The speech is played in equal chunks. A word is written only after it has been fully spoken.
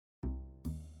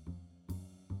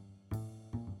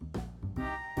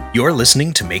You're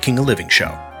listening to Making a Living Show.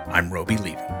 I'm Roby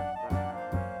Levy.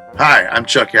 Hi, I'm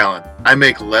Chuck Allen. I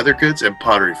make leather goods and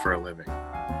pottery for a living.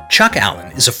 Chuck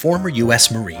Allen is a former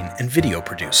U.S. Marine and video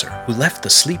producer who left the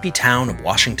sleepy town of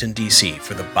Washington, D.C.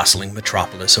 for the bustling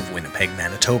metropolis of Winnipeg,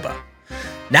 Manitoba.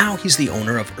 Now he's the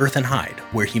owner of Earth and Hide,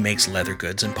 where he makes leather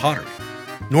goods and pottery.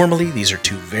 Normally, these are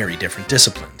two very different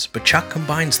disciplines, but Chuck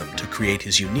combines them to create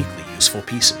his uniquely useful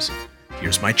pieces.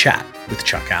 Here's my chat with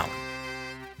Chuck Allen.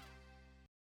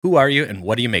 Who are you and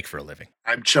what do you make for a living?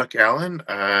 I'm Chuck Allen.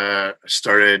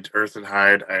 Started Earth and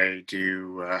Hide. I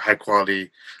do high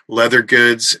quality leather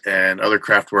goods and other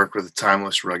craft work with a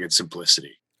timeless, rugged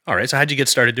simplicity. All right, so how'd you get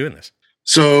started doing this?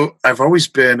 So I've always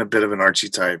been a bit of an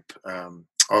artsy type.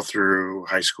 All through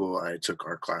high school, I took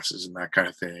art classes and that kind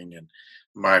of thing. And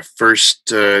my first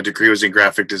degree was in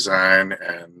graphic design,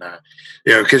 and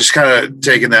just kind of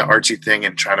taking that artsy thing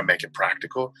and trying to make it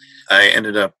practical. I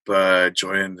ended up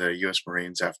joining the U.S.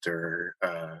 Marines after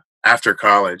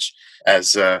college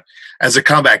as a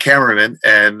combat cameraman,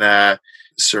 and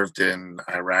served in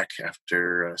Iraq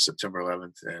after September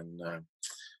 11th,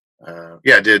 and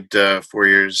I did 4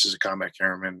 years as a combat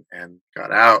cameraman and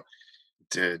got out.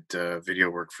 Did video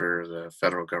work for the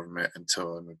federal government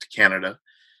until I moved to Canada.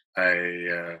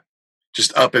 I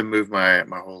just up and moved my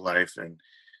whole life and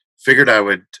figured I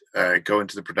would go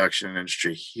into the production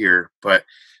industry here. But,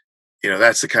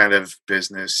 that's the kind of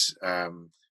business.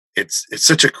 It's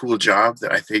such a cool job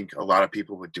that I think a lot of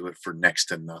people would do it for next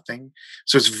to nothing.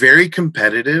 So it's very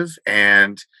competitive,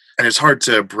 and it's hard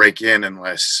to break in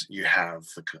unless you have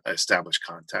the established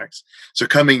contacts. So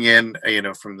coming in,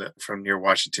 from near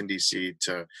Washington, D.C.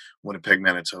 to Winnipeg,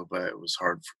 Manitoba, it was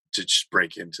hard to just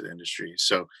break into the industry.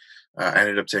 So I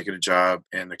ended up taking a job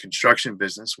in the construction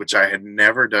business, which I had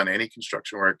never done any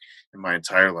construction work in my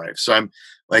entire life. So I'm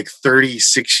like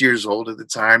 36 years old at the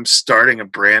time, starting a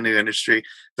brand new industry,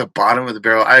 the bottom of the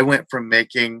barrel. I went from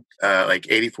making like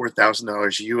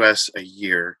 $84,000 US a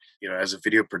year, as a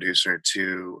video producer,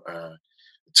 to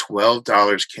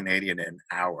 $12 Canadian an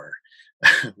hour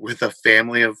with a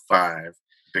family of 5,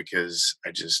 because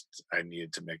I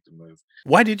needed to make the move.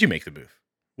 Why did you make the move?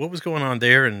 What was going on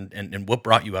there, and what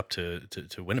brought you up to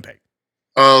Winnipeg?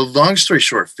 Long story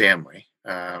short, family.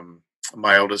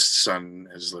 My oldest son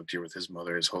has lived here with his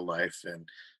mother his whole life, and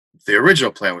the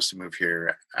original plan was to move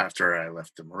here after I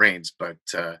left the Marines, but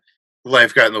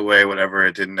life got in the way, whatever.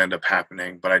 It didn't end up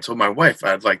happening. But I told my wife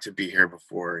I'd like to be here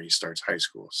before he starts high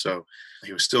school. So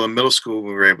he was still in middle school.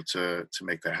 We were able to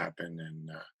make that happen, and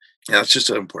it's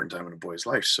just an important time in a boy's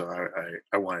life. So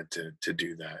I wanted to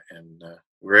do that, and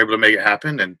we were able to make it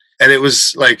happen. And it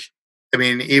was like,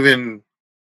 even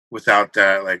without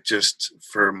that, like, just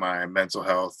for my mental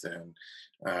health, and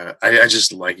I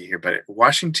just like it here. But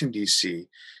Washington, D.C.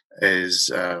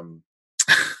 is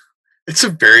it's a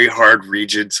very hard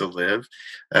region to live.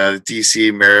 D.C.,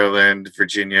 Maryland,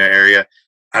 Virginia area.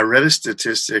 I read a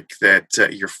statistic that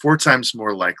you're 4 times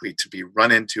more likely to be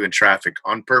run into in traffic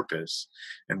on purpose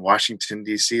in Washington,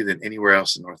 D.C. than anywhere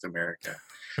else in North America.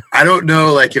 I don't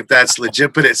know, if that's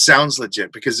legit, but it sounds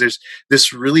legit because there's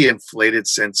this really inflated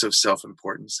sense of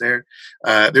self-importance there.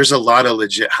 There's a lot of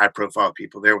legit high-profile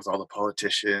people there, with all the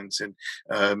politicians and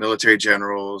military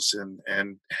generals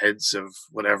and heads of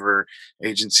whatever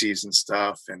agencies and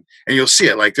stuff. And you'll see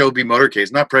it. Like, there'll be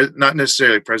motorcades, not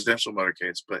necessarily presidential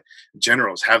motorcades, but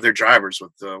generals have their drivers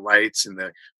with the lights and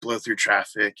the blow through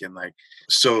traffic. And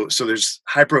so there's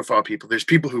high-profile people. There's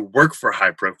people who work for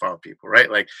high-profile people,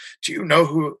 right? Like, do you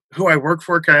know who I work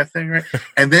for, kind of thing, right?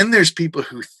 And then there's people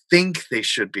who think they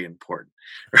should be important,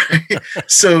 right?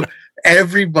 So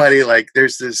everybody,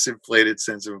 there's this inflated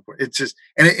sense of importance. It's just,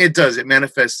 and it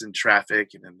manifests in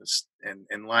traffic and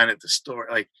in line at the store,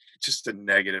 just a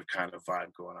negative kind of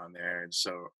vibe going on there. And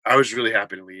so I was really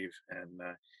happy to leave, and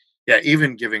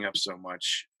even giving up so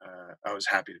much, I was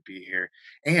happy to be here.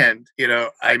 And,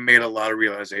 I made a lot of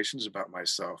realizations about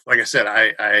myself. Like I said,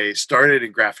 I started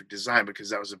in graphic design because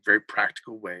that was a very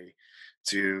practical way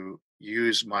to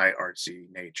use my artsy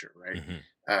nature, right?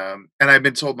 Mm-hmm. And I've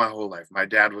been told my whole life. My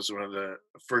dad was one of the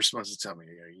first ones to tell me,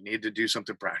 you need to do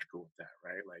something practical with that,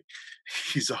 right? Like,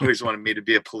 he's always wanted me to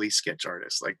be a police sketch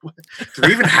artist. Like, what? Do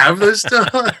they even have those still?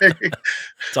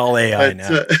 It's all AI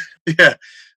now. Yeah.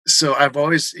 So I've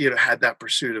always, had that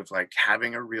pursuit of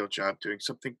having a real job, doing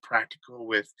something practical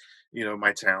with,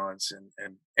 my talents,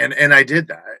 and I did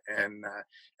that, and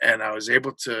I was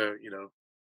able to,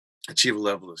 achieve a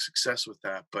level of success with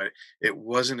that, but it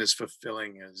wasn't as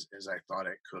fulfilling as I thought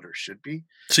it could or should be.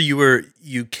 So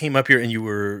you came up here and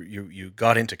you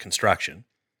got into construction.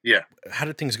 Yeah. How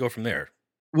did things go from there?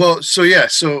 Well, so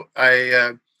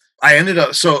I ended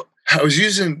up, I was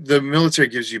using the military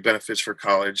gives you benefits for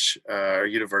college or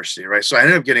university, right? So I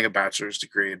ended up getting a bachelor's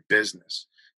degree in business,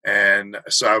 and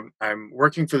so I'm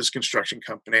working for this construction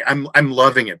company. I'm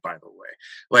loving it, by the way.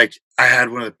 Like I had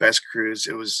one of the best crews.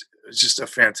 It was just a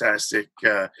fantastic.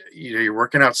 You're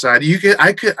working outside.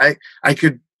 I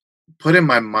could put in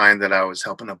my mind that I was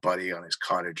helping a buddy on his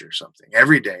cottage or something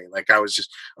every day. Like I was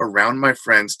just around my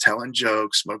friends, telling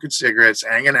jokes, smoking cigarettes,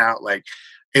 hanging out. Like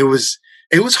it was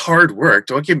it was hard work.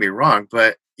 Don't get me wrong,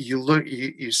 but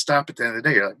you stop at the end of the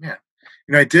day. You're like, man,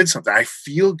 I did something. I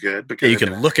feel good Yeah, because you I've been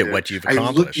can look at active. what you've I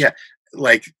look, yeah, accomplished.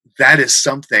 like that is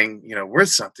something worth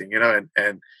something.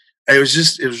 And it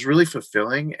was really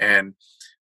fulfilling and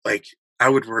like I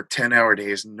would work 10-hour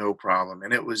days, no problem,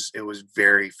 and it was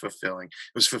very fulfilling.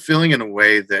 It was fulfilling in a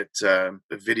way that the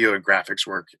video and graphics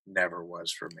work never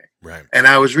was for me, Right. and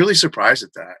I was really surprised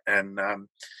at that. And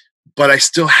but I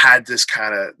still had this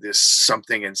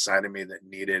something inside of me that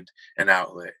needed an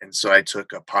outlet, and so I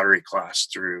took a pottery class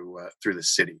through the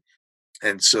city.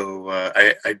 And so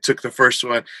I took the first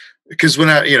one because when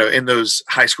I in those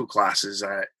high school classes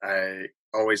I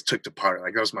always took the part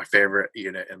like that was my favorite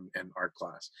unit in art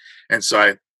class, and so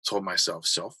I told myself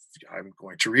I'm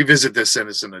going to revisit this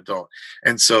as an adult.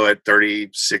 And so at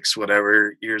 36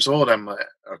 whatever years old I'm like,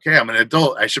 okay, I'm an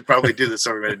adult, I should probably do this,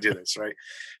 I'm going to do this, right?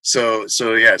 So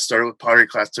yeah, it started with pottery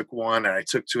class, took one and I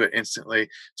took to it instantly,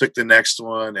 took the next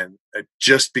one, and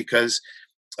just because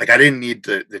like I didn't need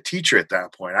the teacher at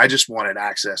that point. I just wanted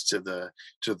access to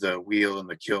the wheel and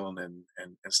the kiln and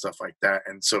stuff like that.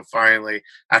 And so finally,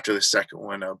 after the second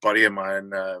one, a buddy of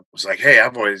mine was like, "Hey,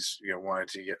 I've always wanted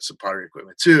to get some pottery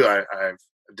equipment too. I've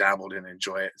dabbled and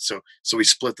enjoy it." So we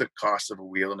split the cost of a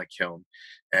wheel and a kiln,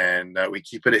 and we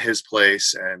keep it at his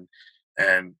place.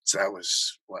 And so that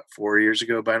was what 4 years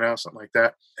ago by now, something like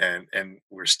that. And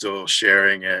we're still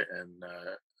sharing it, and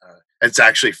it's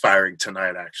actually firing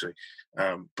tonight, actually.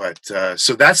 But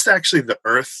so that's actually the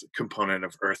earth component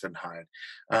of Earth and Hide.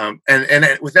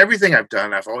 With everything I've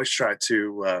done, I've always tried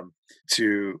to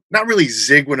not really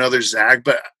zig when others zag,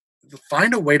 but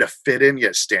find a way to fit in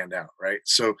yet stand out, right?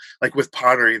 So like with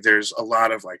pottery, there's a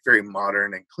lot of like very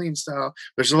modern and clean style.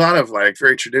 There's a lot of like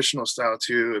very traditional style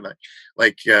too, and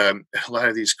like a lot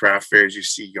of these craft fairs, you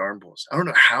see yarn bowls. I don't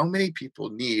know how many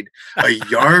people need a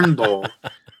yarn bowl,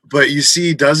 but you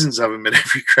see dozens of them at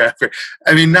every craft fair.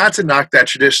 I mean, not to knock that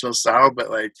traditional style, but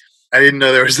like I didn't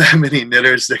know there was that many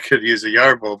knitters that could use a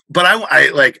yarn bowl. But I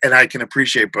like, and I can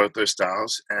appreciate both those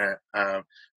styles.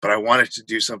 But I wanted to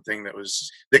do something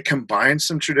that combined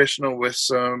some traditional with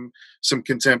some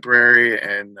contemporary,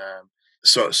 and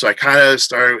so I kind of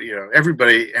started.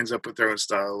 Everybody ends up with their own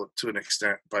style to an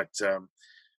extent, but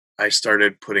I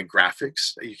started putting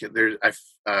graphics. You can there.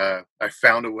 I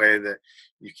found a way that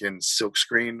you can silk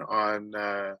screen on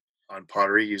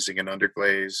pottery using an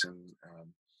underglaze, and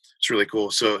it's really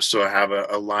cool. So I have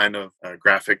a line of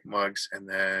graphic mugs, and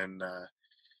then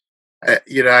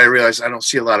I realized I don't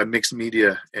see a lot of mixed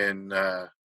media in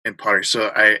pottery.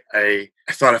 So I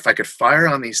thought if I could fire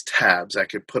on these tabs, I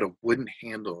could put a wooden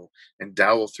handle and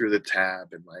dowel through the tab,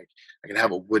 and like I could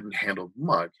have a wooden handled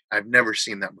mug. I've never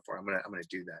seen that before. I'm gonna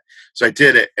do that. So I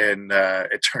did it, and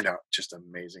it turned out just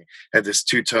amazing. Had this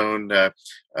two tone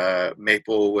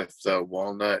maple with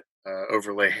walnut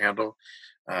overlay handle.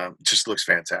 Just looks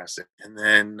fantastic. And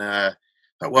then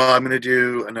well, I'm going to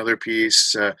do another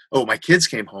piece. Oh, my kids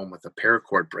came home with a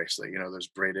paracord bracelet, those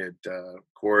braided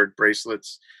cord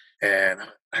bracelets. And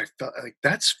I felt like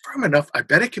that's firm enough. I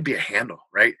bet it could be a handle,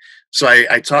 right? So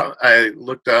I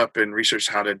looked up and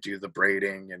researched how to do the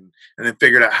braiding, and then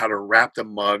figured out how to wrap the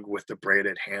mug with the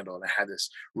braided handle. And I had this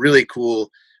really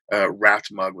cool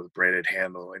wrapped mug with braided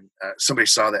handle. And somebody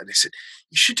saw that and they said,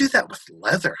 "You should do that with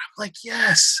leather." I'm like,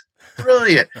 "Yes,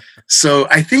 brilliant." So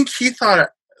I think he thought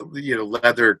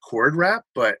leather cord wrap,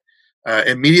 but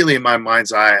immediately in my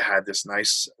mind's eye, I had this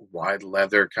nice wide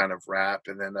leather kind of wrap,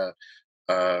 and then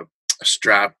a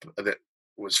strap that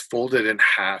was folded in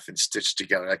half and stitched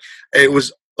together. Like it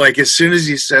was like as soon as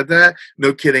you said that,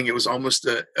 no kidding, it was almost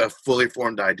a fully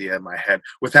formed idea in my head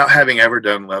without having ever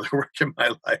done leather work in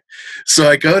my life. So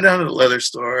I go down to the leather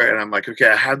store and I'm like, okay,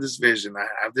 I have this vision, I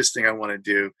have this thing I want to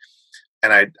do,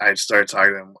 and I started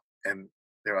talking to them, and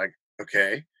they're like,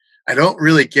 okay. I don't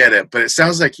really get it, but it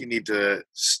sounds like you need to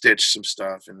stitch some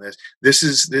stuff in this. This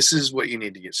is what you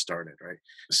need to get started, right?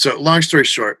 So long story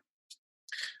short,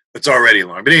 it's already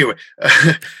long, but anyway, We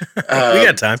got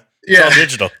um, time. It's all yeah,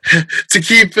 digital. to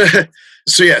keep.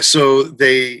 So yeah, so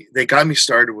they got me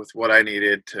started with what I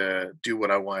needed to do what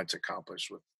I wanted to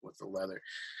accomplish with the leather.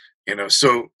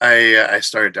 So I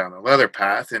started down the leather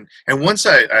path, and once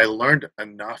I learned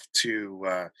enough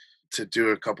to do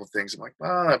a couple things. I'm like,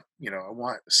 I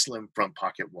want a slim front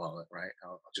pocket wallet, right?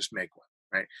 I'll just make one,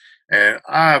 right? And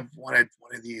I wanted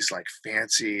one of these like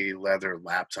fancy leather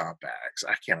laptop bags.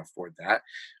 I can't afford that.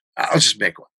 I'll just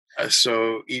make one.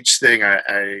 So each thing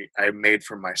I made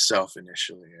for myself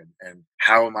initially, and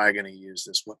how am I going to use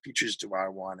this? What features do I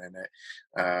want in it?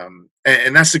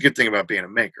 And that's the good thing about being a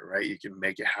maker, right? You can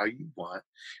make it how you want.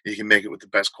 You can make it with the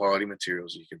best quality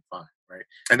materials you can find, right?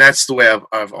 And that's the way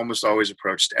I've almost always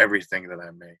approached everything that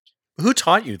I make. Who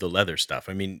taught you the leather stuff?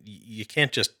 I mean, you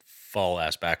can't just fall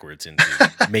ass backwards into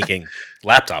making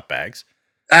laptop bags.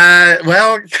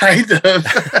 Well, kind of.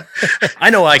 I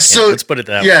know I can't. So Let's put it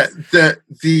that way. yeah,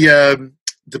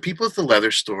 the people at the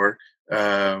leather store,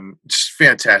 just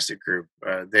fantastic group.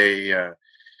 They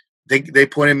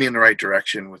pointed me in the right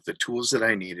direction with the tools that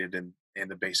I needed and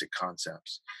the basic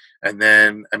concepts. And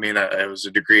then, I mean, I was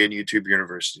a degree in YouTube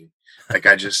University. Like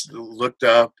I just looked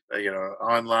up,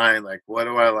 online, like what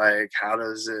do I like? How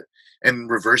does it?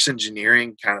 And reverse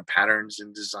engineering kind of patterns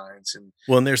and designs and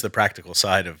Well, and there's the practical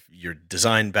side of your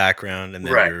design background, and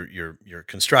then right, your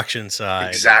construction side,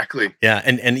 and exactly. yeah,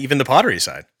 and even the pottery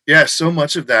side. Yeah, so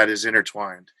much of that is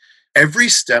intertwined. Every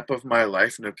step of my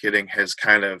life, no kidding, has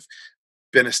kind of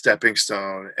been a stepping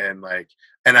stone and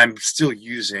I'm still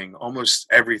using almost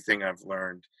everything I've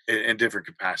learned in different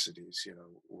capacities,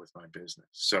 with my business.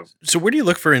 So So where do you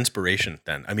look for inspiration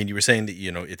then? I mean, you were saying that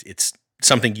it's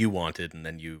something you wanted, and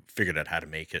then you figured out how to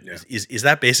make it. yeah. Is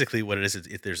that basically what it is?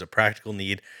 If there's a practical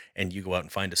need, and you go out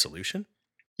and find a solution?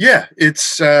 Yeah,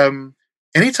 it's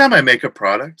anytime I make a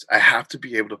product, I have to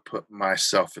be able to put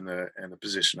myself in the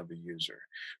position of the user,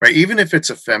 right? Even if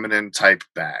it's a feminine type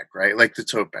bag, right? Like the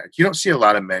tote bag. You don't see a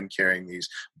lot of men carrying these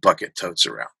bucket totes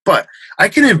around. But I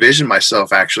can envision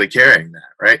myself actually carrying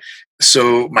that, right?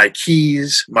 So my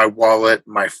keys, my wallet,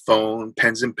 my phone,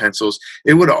 pens and pencils,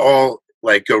 it would all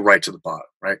like go right to the bottom,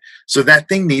 right? So that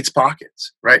thing needs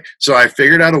pockets, right? So I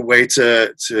figured out a way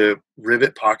to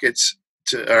rivet pockets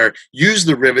or use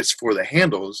the rivets for the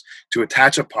handles to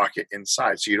attach a pocket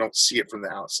inside so you don't see it from the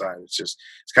outside. It's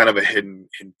kind of a hidden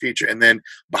feature. And then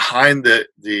behind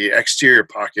the exterior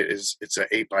pocket it's an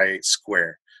 8x8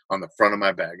 square on the front of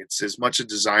my bag. It's as much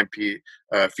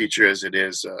a feature as it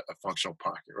is a functional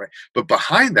pocket, right? But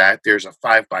behind that there's a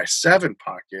 5x7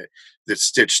 pocket that's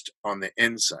stitched on the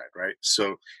inside, right?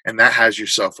 So, and that has your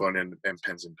cell phone and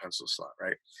pens and pencil slot,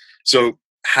 right? So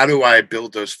how do I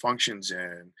build those functions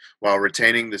in while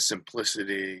retaining the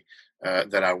simplicity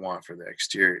that I want for the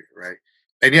exterior, right?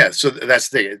 And yeah, so that's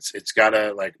the thing. It's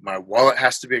gotta like my wallet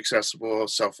has to be accessible,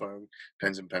 cell phone,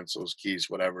 pens and pencils, keys,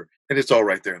 whatever, and it's all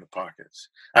right there in the pockets.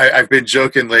 I've been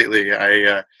joking lately.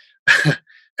 I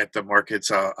at the markets,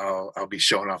 I'll be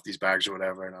showing off these bags or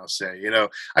whatever, and I'll say,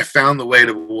 I found the way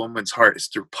to a woman's heart is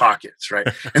through pockets, right?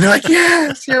 And they're like,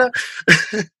 yes,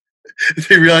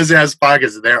 they realize it has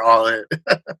pockets and they're all in.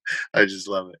 I just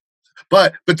love it.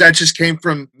 But that just came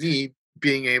from me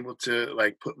being able to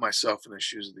like put myself in the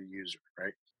shoes of the user,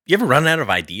 right? You ever run out of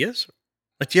ideas?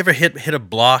 Like, do you ever hit a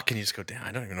block and you just go, "Damn,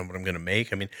 I don't even know what I'm going to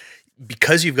make." I mean,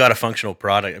 because you've got a functional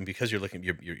product, and because you're looking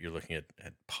at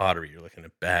pottery, you're looking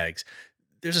at bags.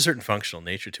 There's a certain functional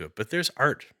nature to it, but there's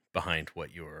art behind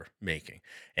what you're making.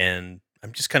 And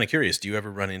I'm just kind of curious, do you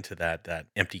ever run into that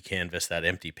empty canvas, that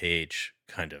empty page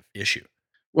kind of issue?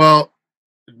 Well,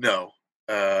 no.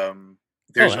 Um,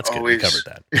 Oh, there's that's good. We covered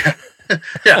always that.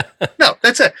 yeah, yeah. No,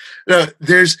 that's it. No,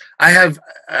 I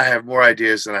have more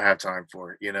ideas than I have time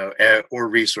for, or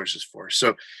resources for.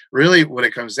 So really, what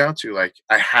it comes down to, like,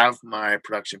 I have my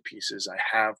production pieces, I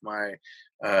have my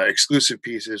exclusive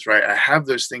pieces, right? I have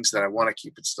those things that I want to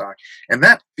keep in stock, and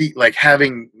that be like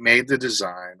having made the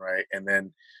design, right, and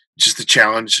then just the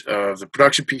challenge of the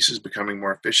production pieces becoming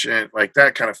more efficient, like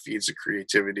that kind of feeds the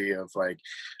creativity of like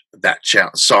that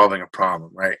challenge, solving a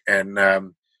problem, right? And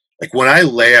like when I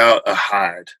lay out a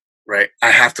hide, right,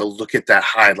 I have to look at that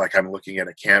hide like I'm looking at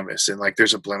a canvas, and like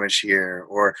there's a blemish here,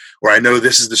 or I know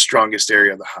this is the strongest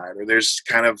area of the hide, or there's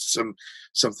kind of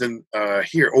something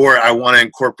here, or I want to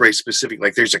incorporate specific,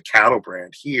 like there's a cattle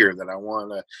brand here that I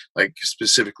want to like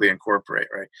specifically incorporate,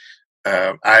 right?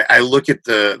 I look at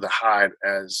the hide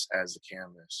as the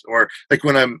canvas, or like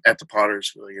when I'm at the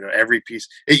potter's wheel, every piece.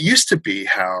 It used to be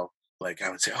how like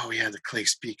I would say, oh yeah, the clay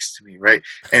speaks to me, right?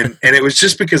 And it was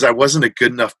just because I wasn't a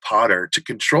good enough potter to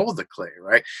control the clay,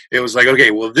 right? It was like, okay,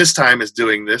 well this time it's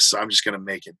doing this, so I'm just gonna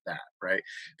make it that, right?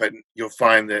 But you'll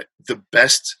find that the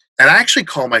best, and I actually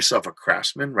call myself a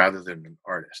craftsman rather than an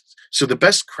artist. So the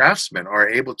best craftsmen are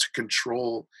able to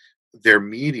control their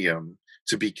medium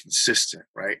to be consistent,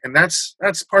 right? And that's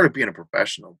part of being a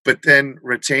professional. But then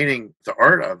retaining the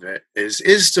art of it is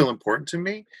still important to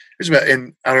me.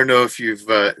 And I don't know if you've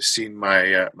seen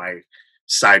my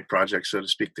side project, so to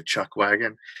speak, the Chuck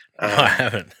Wagon. No, I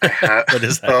haven't. I have. What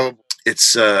is that? Oh,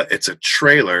 it's a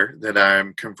trailer that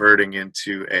I'm converting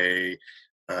into a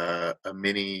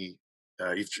mini.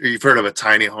 You've heard of a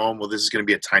tiny home. Well, this is going to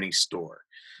be a tiny store.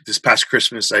 This past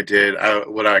Christmas, I did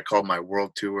what I call my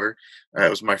world tour. It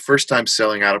was my first time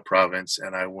selling out of province,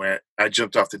 and I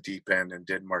jumped off the deep end and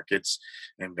did markets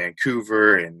in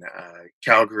Vancouver and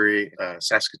Calgary,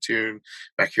 Saskatoon,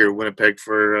 back here in Winnipeg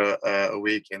for a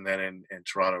week, and then in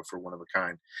Toronto for One of a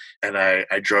Kind. And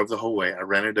I drove the whole way. I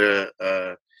rented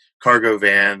a cargo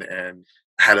van and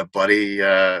had a buddy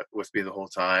with me the whole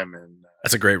time. And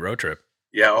That's a great road trip.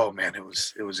 yeah, oh man, it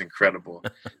was incredible.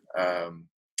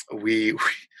 We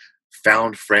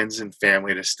found friends and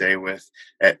family to stay with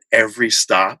at every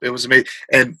stop. It was amazing.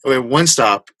 And one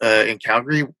stop in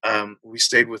Calgary, we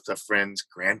stayed with a friend's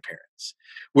grandparents,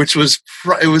 which was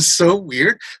it was so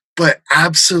weird, but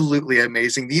absolutely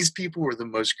amazing. These people were the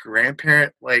most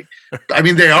grandparent like. I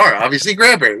mean, they are obviously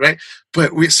grandparents, right?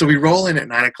 But we roll in at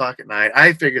 9 o'clock at night.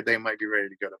 I figured they might be ready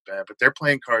to go to bed, but they're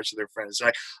playing cards with their friends. They're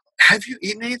like, have you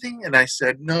eaten anything? And I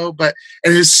said no, and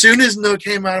as soon as no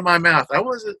came out of my mouth, I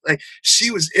wasn't like,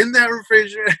 she was in that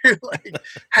refrigerator, like,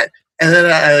 and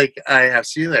then I have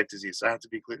celiac disease, so I have to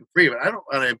be gluten free, but I don't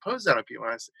want to impose that on people.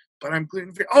 I said, but I'm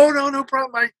gluten free. Oh no, no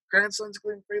problem. My grandson's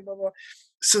gluten free. Blah blah.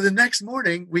 So the next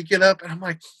morning we get up and I'm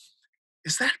like,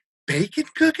 is that bacon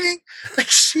cooking?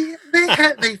 Like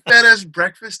they fed us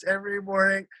breakfast every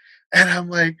morning, and I'm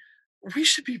like, we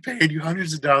should be paying you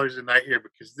hundreds of dollars a night here,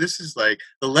 because this is like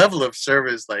the level of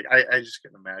service, like I just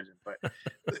couldn't imagine. But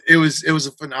it was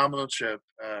a phenomenal trip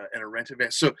and a rented van.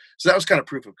 So that was kind of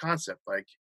proof of concept. Like,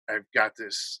 I've got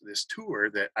this tour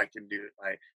that I can do.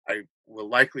 I will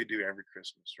likely do every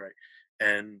Christmas, right?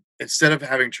 And instead of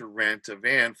having to rent a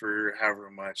van for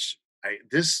however much,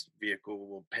 this vehicle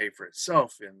will pay for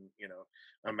itself in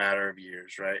a matter of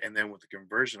years, right? And then with the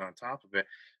conversion on top of it,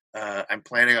 I'm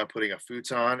planning on putting a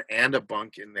futon and a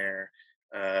bunk in there.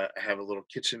 I have a little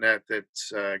kitchenette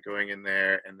that's going in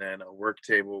there, and then a work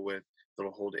table with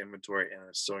that'll hold inventory and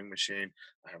a sewing machine.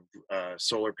 I have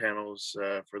solar panels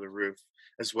for the roof,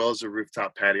 as well as a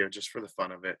rooftop patio just for the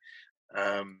fun of it.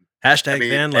 I Hashtag mean,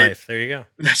 van life. There you go.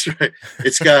 that's right.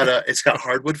 It's got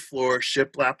hardwood floor,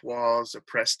 shiplap walls, a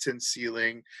pressed tin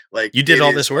ceiling. Like, You did it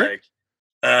all is this work?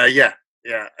 like, yeah,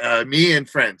 yeah. Me and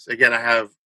friends. Again, I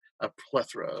have a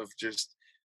plethora of just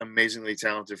amazingly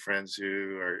talented friends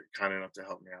who are kind enough to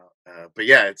help me out. But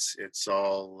yeah, it's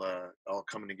all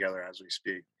coming together as we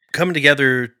speak. Coming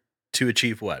together to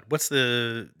achieve what? What's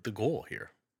the goal here?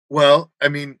 Well, I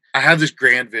mean, I have this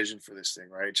grand vision for this thing,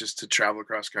 right? Just to travel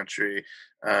across country,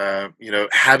 have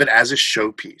it as a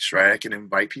showpiece, right? I can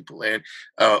invite people in.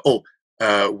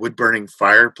 Wood burning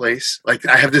fireplace. Like,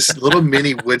 I have this little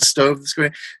mini wood stove that's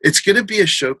going. It's going to be a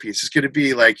showpiece. It's going to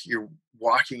be like you're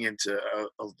walking into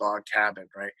a log cabin,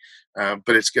 right?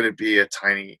 But it's going to be a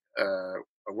tiny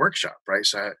a workshop, right?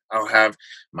 So I'll have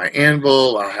my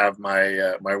anvil, I'll have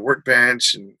my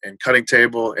workbench and cutting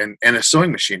table and a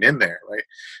sewing machine in there, right?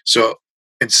 So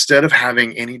instead of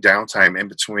having any downtime in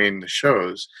between the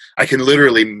shows, I can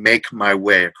literally make my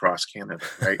way across Canada,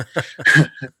 right?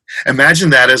 Imagine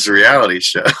that as a reality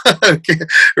show, okay,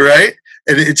 right?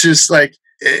 And it's just like,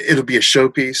 it'll be a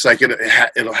showpiece. Like,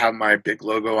 it'll have my big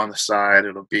logo on the side.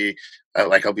 It'll be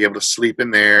like, I'll be able to sleep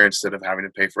in there instead of having to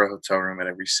pay for a hotel room at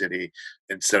every city.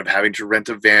 Instead of having to rent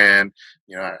a van,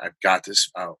 I've got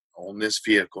this. I own this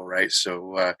vehicle, right?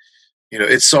 So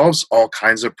it solves all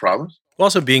kinds of problems.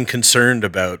 Also, being concerned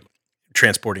about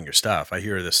transporting your stuff. I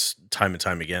hear this time and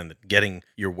time again that getting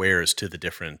your wares to the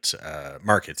different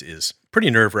markets is pretty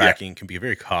nerve wracking. Can be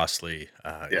very costly.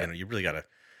 You really got to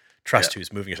trust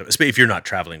who's moving yourself, especially if you're not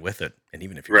traveling with it, and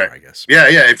even if you are, I guess. Yeah.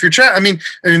 If you're I mean,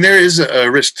 there is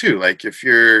a risk too. Like, if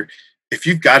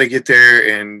you've got to get there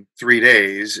in 3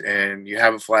 days and you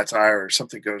have a flat tire or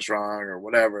something goes wrong or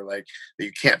whatever, like, that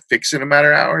you can't fix in a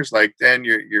matter of hours, like, then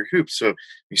you're hooped. So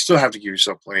you still have to give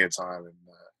yourself plenty of time. And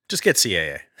just get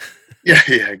CAA. Yeah,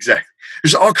 exactly.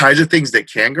 There's all kinds of things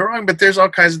that can go wrong, but there's all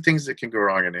kinds of things that can go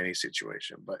wrong in any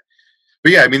situation. But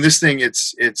yeah, I mean, this thing,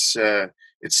 it's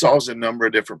it solves a number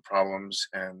of different problems,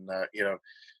 and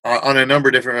on a number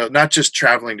of different, not just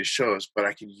traveling to shows, but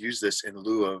I can use this in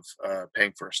lieu of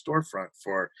paying for a storefront.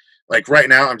 For like right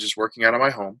now, I'm just working out of my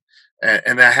home,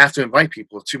 and I have to invite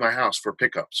people to my house for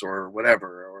pickups or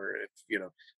whatever, or if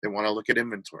they want to look at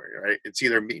inventory. Right, it's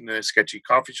either meeting in a sketchy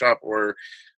coffee shop or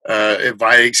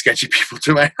inviting sketchy people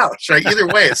to my house. Right, either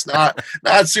way, it's not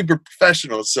super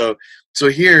professional. So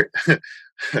here.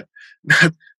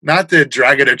 not, not to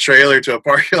dragging a trailer to a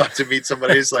parking lot to meet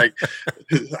somebody who's like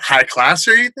high class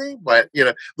or anything, but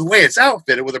the way it's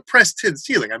outfitted with a pressed tin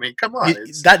ceiling. I mean, come on,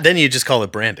 it's That then you just call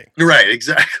it branding. right,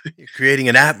 exactly. You're creating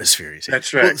an atmosphere. You see.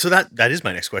 That's Well, right. so that is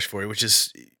my next question for you, which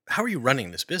is, how are you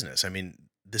running this business? I mean,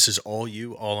 this is all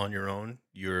you, all on your own.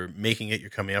 You're making it. You're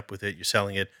coming up with it. You're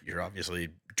selling it. You're obviously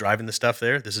driving the stuff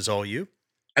there. This is all you.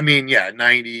 I mean, yeah,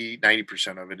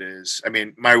 90% of it is. I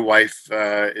mean, my wife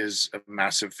is a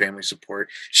massive family support.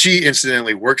 She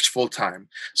incidentally works full time.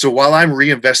 So while I'm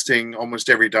reinvesting almost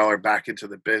every dollar back into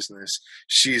the business,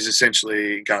 she's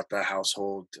essentially got the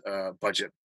household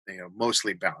budget,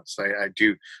 mostly balanced. I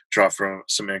do draw from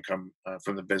some income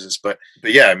from the business, but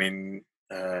yeah, I mean,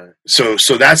 so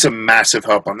that's a massive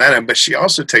help on that end. But she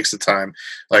also takes the time,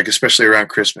 like especially around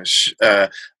Christmas.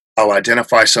 I'll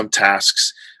identify some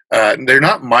tasks. They're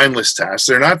not mindless tasks.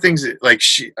 They're not things that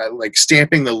like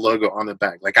stamping the logo on the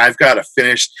bag. Like I've got a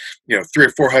finished, $300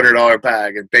 or $400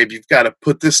 bag, and babe, you've got to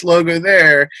put this logo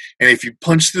there. And if you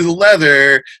punch through the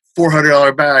leather,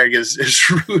 $400 bag is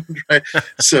ruined, right?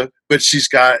 So, but she's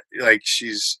got like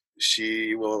she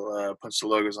will punch the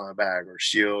logos on the bag, or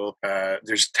she'll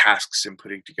there's tasks in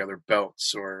putting together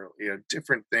belts, or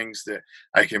different things that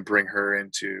I can bring her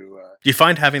into. Do you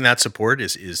find having that support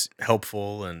is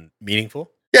helpful and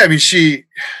meaningful? Yeah, I mean,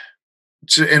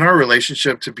 in our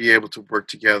relationship, to be able to work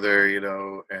together,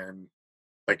 and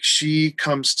like she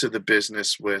comes to the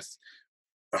business with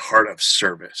a heart of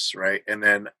service, right? And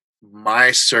then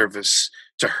my service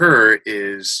to her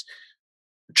is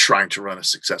trying to run a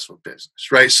successful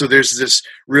business, right? So there's this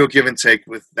real give and take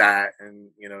with that,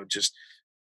 and just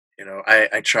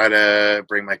I try to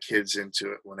bring my kids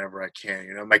into it whenever I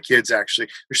can. My kids actually,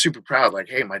 they're super proud. Like,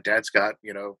 hey, my dad's got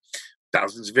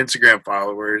thousands of Instagram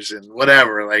followers and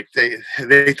whatever. Like they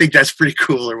think that's pretty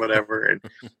cool or whatever,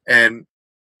 and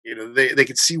they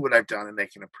can see what I've done and they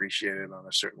can appreciate it on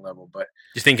a certain level. But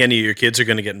Do you think any of your kids are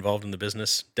going to get involved in the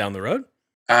business down the road?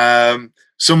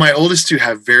 so my oldest two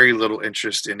have very little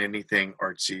interest in anything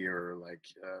artsy or like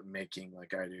making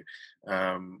like I do.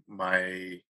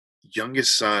 My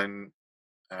youngest son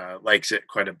likes it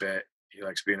quite a bit. He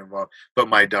likes being involved. But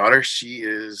my daughter, she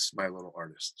is my little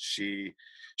artist.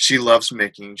 She loves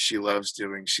making. She loves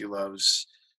doing. She loves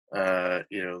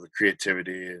the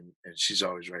creativity, and she's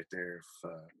always right there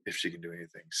if she can do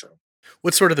anything. So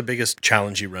What's sort of the biggest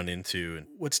challenge you run into, and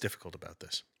what's difficult about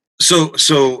this?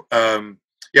 so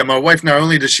yeah, my wife, not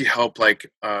only does she help like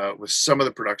with some of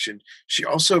the production, she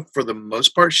also, for the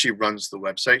most part, she runs the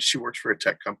website. She works for a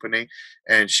tech company,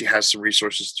 and she has some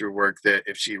resources through work that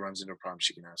if she runs into a problem,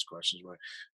 she can ask questions with.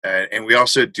 And we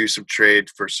also do some trade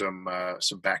for some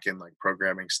back end like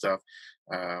programming stuff.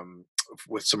 um,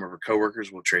 with some of her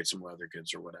coworkers. We'll trade some leather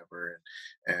goods or whatever,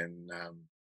 and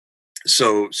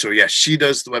so yeah, she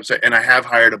does the website, and I have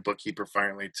hired a bookkeeper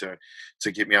finally to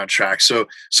get me on track. So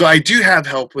I do have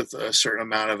help with a certain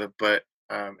amount of it, but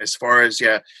as far as,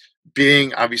 yeah,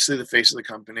 being obviously the face of the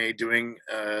company, doing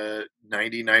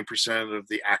 99% of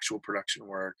the actual production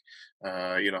work,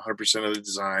 100% of the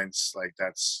designs, like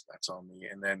that's all me.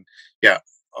 And then yeah,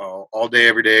 all day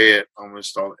every day at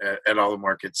almost at all the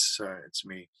markets, it's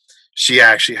me. She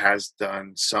actually has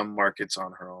done some markets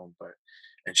on her own, but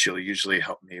and she'll usually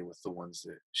help me with the ones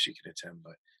that she can attend.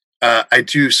 But I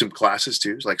do some classes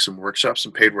too, like some workshops,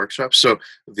 some paid workshops. So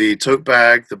the tote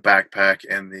bag, the backpack,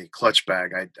 and the clutch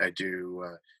bag, I do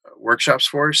workshops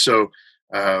for. So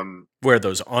um, Where are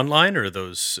those online, or are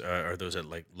those at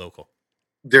like local?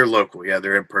 they're local, yeah,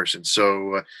 they're in person.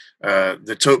 So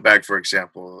the tote bag, for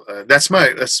example, that's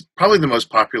probably the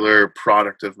most popular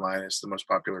product of mine. It's the most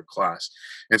popular class,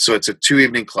 and so it's a 2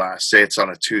 evening class. Say it's on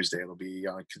a Tuesday, it'll be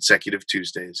on consecutive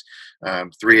Tuesdays,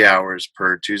 3 hours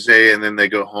per Tuesday, and then they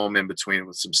go home in between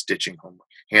with some stitching homework,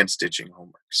 hand stitching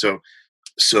homework. So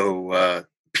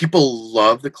people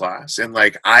love the class, and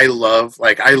like I love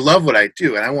what I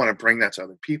do, and I want to bring that to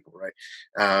other people,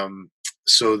 right?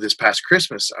 So this past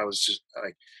Christmas, I was just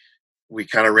like, we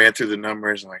kind of ran through the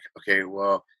numbers and like, okay,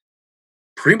 well,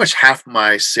 pretty much half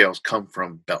my sales come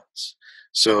from belts.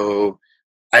 So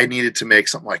I needed to make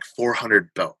something like 400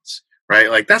 belts, right?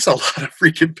 Like that's a lot of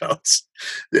freaking belts.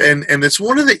 And it's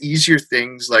one of the easier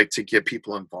things like to get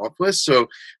people involved with. So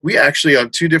we actually on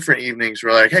 2 different evenings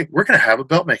we're like, hey, we're gonna have a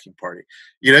belt making party.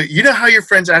 You know how your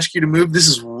friends ask you to move? This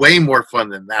is way more fun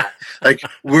than that. Like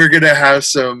we're gonna have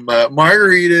some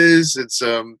margaritas and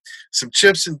some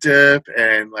chips and dip,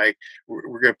 and like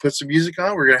we're gonna put some music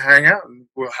on. We're gonna hang out, and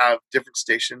we'll have different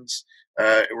stations.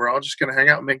 We're all just gonna hang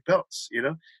out and make belts,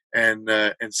 and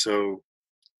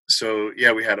so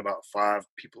yeah, we had about 5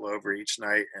 people over each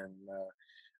night, and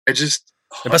I just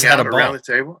It must hung have had out a around the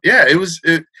ball. table. Yeah,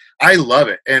 I love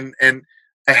it, and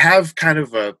I have kind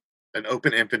of an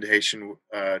open invitation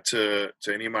to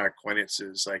any of my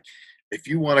acquaintances. Like, if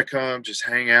you want to come, just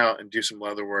hang out and do some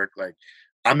leather work. Like,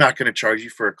 I'm not going to charge you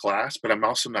for a class, but I'm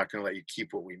also not going to let you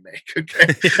keep what we make.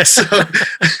 Okay, so You're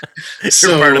part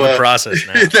so of the process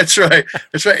now. that's right,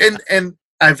 that's right, and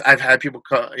I've had people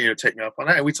call, take me up on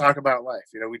it, and we talk about life.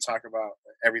 We talk about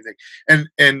everything,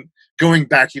 and going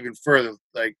back even further,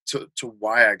 like to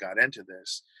why I got into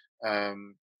this.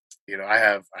 Um, I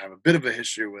have a bit of a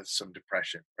history with some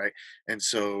depression, right? And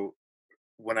so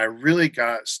when I really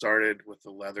got started with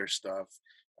the leather stuff,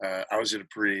 I was in a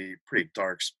pretty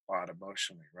dark spot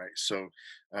emotionally, right? So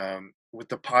with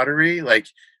the pottery, like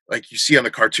you see on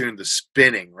the cartoon, the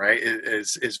spinning, right,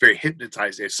 is very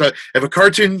hypnotizing. So if a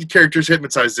cartoon character is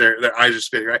hypnotized, their eyes are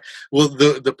spinning, right? Well,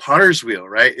 the potter's wheel,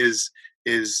 right, is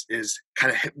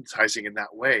kind of hypnotizing in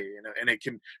that way, and it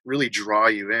can really draw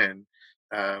you in.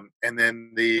 And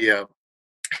then the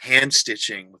hand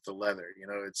stitching with the leather,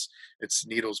 it's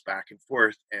needles back and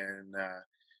forth, and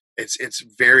it's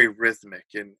very rhythmic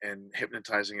and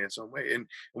hypnotizing in its own way. And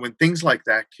when things like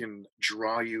that can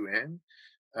draw you in,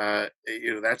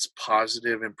 that's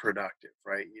positive and productive,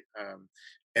 right?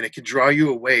 And it can draw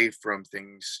you away from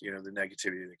things, the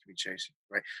negativity that can be chasing,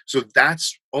 right? So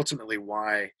that's ultimately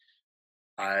why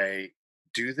I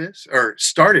do this or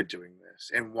started doing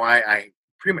this, and why I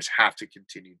pretty much have to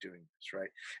continue doing this, right?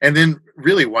 And then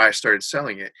really why I started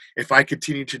selling it. If I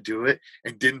continued to do it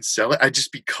and didn't sell it, I'd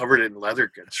just be covered in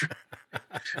leather goods.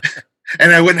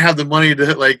 And I wouldn't have the money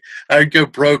to, like, I'd go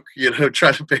broke,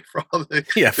 trying to pay for all the,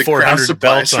 Yeah, the craft 400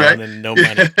 belts supplies, right? on and no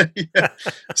Yeah, money. yeah.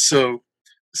 So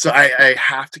so I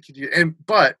have to continue,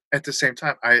 but at the same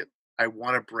time, I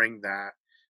want to bring that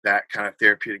kind of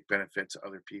therapeutic benefit to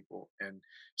other people. And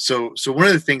so one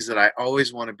of the things that I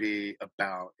always want to be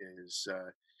about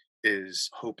is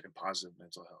hope and positive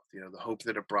mental health. The hope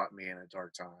that it brought me in a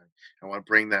dark time. I want to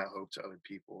bring that hope to other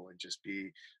people and just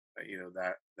be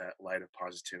that light of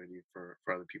positivity for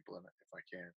other people if I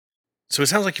can. So it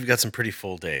sounds like you've got some pretty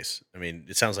full days. I mean,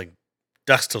 it sounds like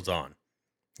dusk till dawn.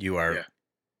 You are Yeah.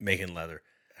 making leather.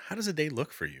 How does a day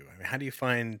look for you? I mean, how do you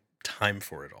find time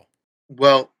for it all?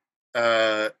 Well,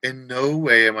 in no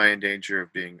way am I in danger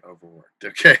of being overworked.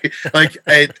 Okay, like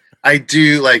I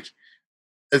do like.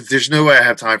 There's no way I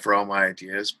have time for all my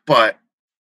ideas, but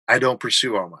I don't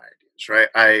pursue all my ideas,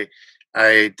 right?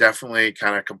 I definitely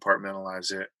kind of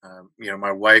compartmentalize it.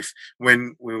 My wife,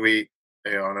 when we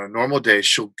on a normal day,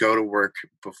 she'll go to work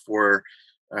before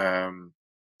um,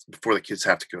 before the kids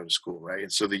have to go to school, right?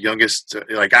 And so the youngest,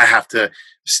 like I have to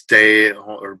stay at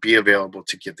home or be available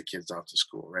to get the kids off to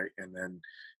school, right? And then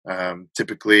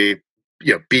typically,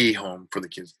 be home for the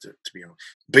kids to be home.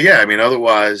 But yeah, I mean,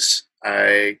 otherwise,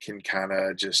 I can kind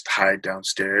of just hide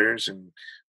downstairs, and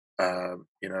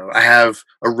I have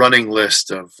a running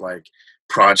list of like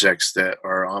projects that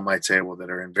are on my table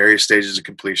that are in various stages of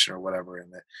completion or whatever.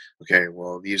 And that, okay,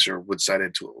 well, these are wood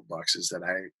sided toolboxes that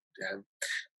I have.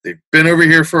 They've been over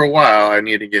here for a while. I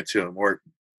need to get to them, or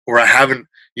I haven't.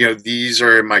 These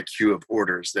are in my queue of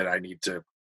orders that I need to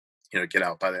get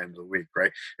out by the end of the week,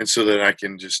 right? And so that I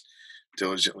can just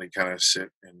diligently kind of sit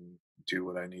and do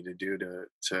what I need to do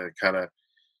to kind of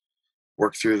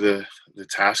work through the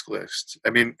task list. I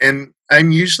mean, and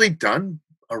I'm usually done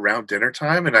around dinner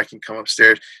time, and I can come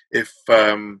upstairs if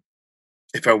I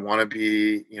want to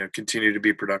be, continue to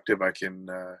be productive. I can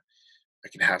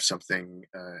have something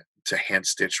to hand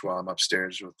stitch while I'm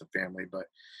upstairs with the family. But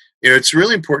it's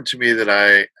really important to me that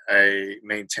I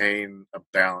maintain a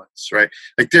balance, right?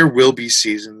 Like there will be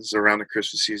seasons around the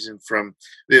Christmas season.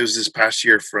 It was this past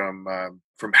year from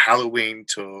Halloween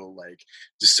till like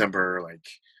December, like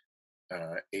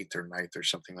 8th or 9th or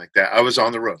something like that. I was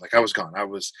on the road, like I was gone. I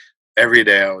was every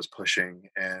day I was pushing,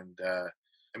 and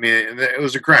I mean, it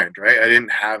was a grind, right? I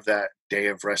didn't have that day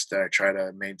of rest that I try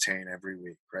to maintain every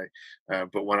week, right?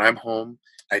 But when I'm home,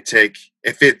 I take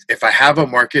if I have a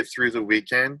market through the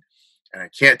weekend and I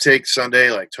can't take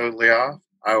Sunday like totally off,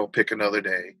 I will pick another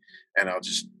day and I'll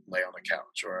just lay on the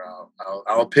couch, or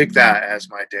I'll pick that as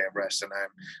my day of rest, and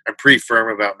I'm pretty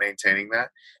firm about maintaining that.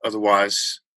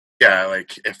 Otherwise, yeah,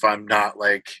 like if I'm not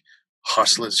like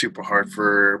hustling super hard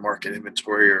for market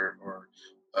inventory or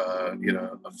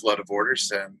a flood of orders,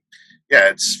 then yeah,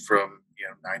 it's from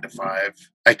 9 to 5.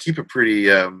 I keep a pretty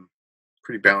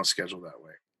balanced schedule that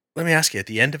way. Let me ask you, at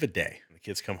the end of a day, the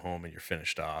kids come home and you're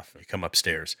finished off, you come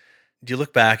upstairs. Do you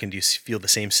look back and do you feel the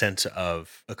same sense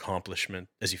of accomplishment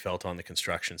as you felt on the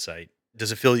construction site?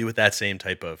 Does it fill you with that same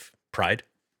type of pride?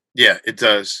 Yeah, it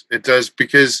does. It does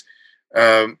because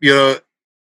um, you know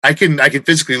I can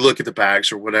physically look at the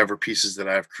bags or whatever pieces that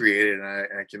I've created, and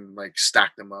I can like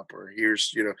stack them up, or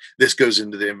here's this goes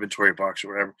into the inventory box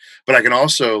or whatever. But I can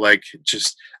also like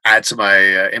just add to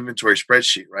my inventory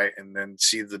spreadsheet, right, and then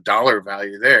see the dollar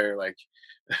value there, like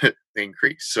they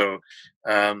increase. So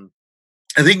um,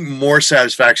 I think more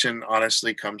satisfaction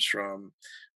honestly comes from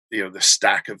the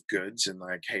stack of goods and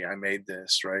like, hey, I made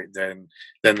this, right, then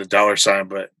the dollar sign.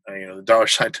 But the dollar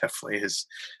sign definitely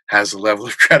has a level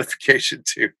of gratification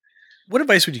too. What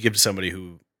advice would you give to somebody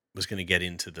who was going to get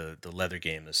into the leather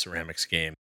game, the ceramics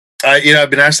game? I've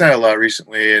been asked that a lot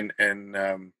recently,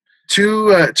 and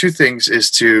two things is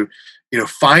to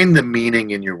find the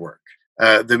meaning in your work.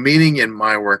 The meaning in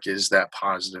my work is that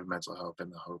positive mental health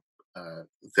and the hope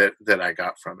that I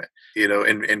got from it.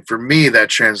 And for me, that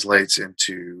translates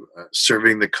into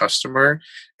serving the customer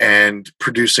and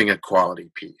producing a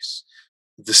quality piece.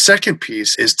 The second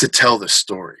piece is to tell the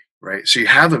story, right? So you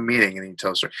have a meaning and you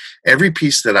tell a story. Every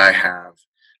piece that I have,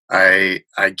 I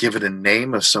give it a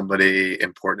name of somebody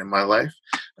important in my life,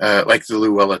 like the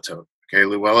Luella tote. Okay,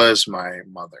 Luella is my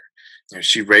mother.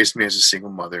 She raised me as a single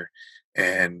mother,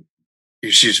 and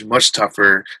she's much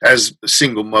tougher, as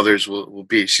single mothers will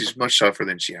be. She's much tougher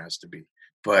than she has to be,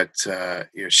 but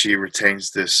she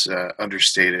retains this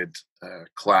understated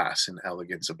class and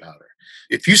elegance about her.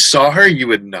 If you saw her, you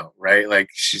would know, right? Like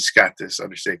she's got this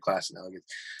understated class and elegance.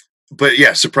 But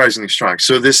yeah, surprisingly strong.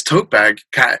 So this tote bag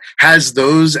has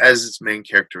those as its main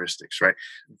characteristics, right?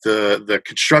 The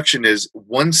construction is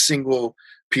one single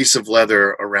piece of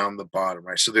leather around the bottom,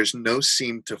 right? So there's no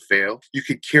seam to fail. You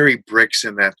could carry bricks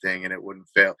in that thing and it wouldn't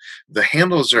fail. The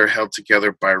handles are held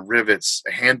together by rivets,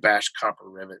 hand bashed copper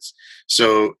rivets.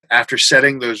 So after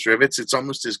setting those rivets, it's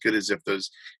almost as good as if those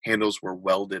handles were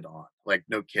welded on. Like,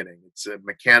 no kidding. It's a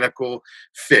mechanical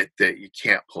fit that you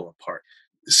can't pull apart.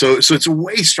 So it's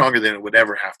way stronger than it would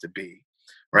ever have to be,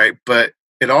 right? But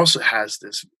it also has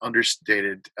this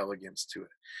understated elegance to it.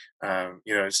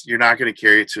 You're not going to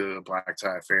carry it to a black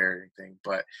tie affair or anything,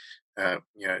 but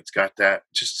it's got that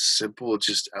just simple,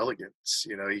 just elegance.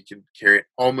 You can carry it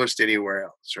almost anywhere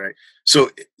else, right?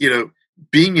 So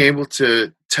being able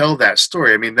to tell that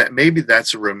story. I mean, that maybe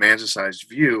that's a romanticized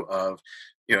view of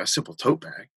a simple tote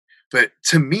bag, but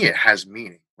to me, it has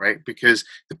meaning, right? Because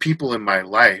the people in my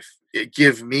life, it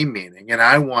give me meaning, and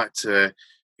I want to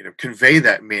convey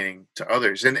that meaning to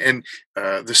others, and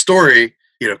the story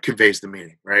conveys the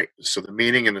meaning, right? So the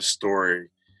meaning in the story,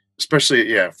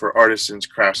 especially for artisans,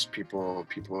 craftspeople,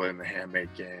 people in the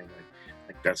handmade game,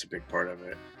 like that's a big part of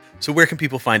it. So where can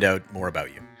people find out more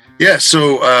about you? Yeah,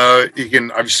 so you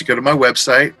can obviously go to my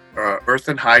website,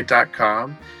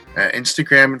 earthandhide.com.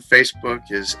 Instagram and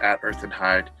Facebook is at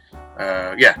earthandhide.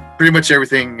 Pretty much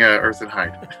everything Earth and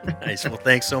Hide. Nice. Well,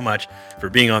 thanks so much for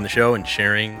being on the show and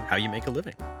sharing how you make a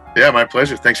living. Yeah, my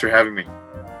pleasure. Thanks for having me.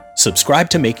 Subscribe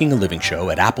to Making a Living Show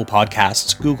at Apple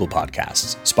Podcasts, Google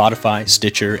Podcasts, Spotify,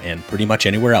 Stitcher, and pretty much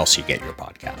anywhere else you get your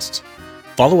podcasts.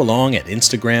 Follow along at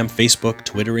Instagram, Facebook,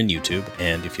 Twitter, and YouTube.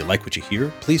 And if you like what you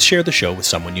hear, please share the show with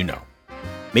someone you know.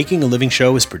 Making a Living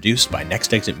Show is produced by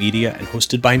Next Exit Media and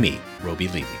hosted by me, Roby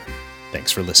Levy.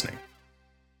 Thanks for listening.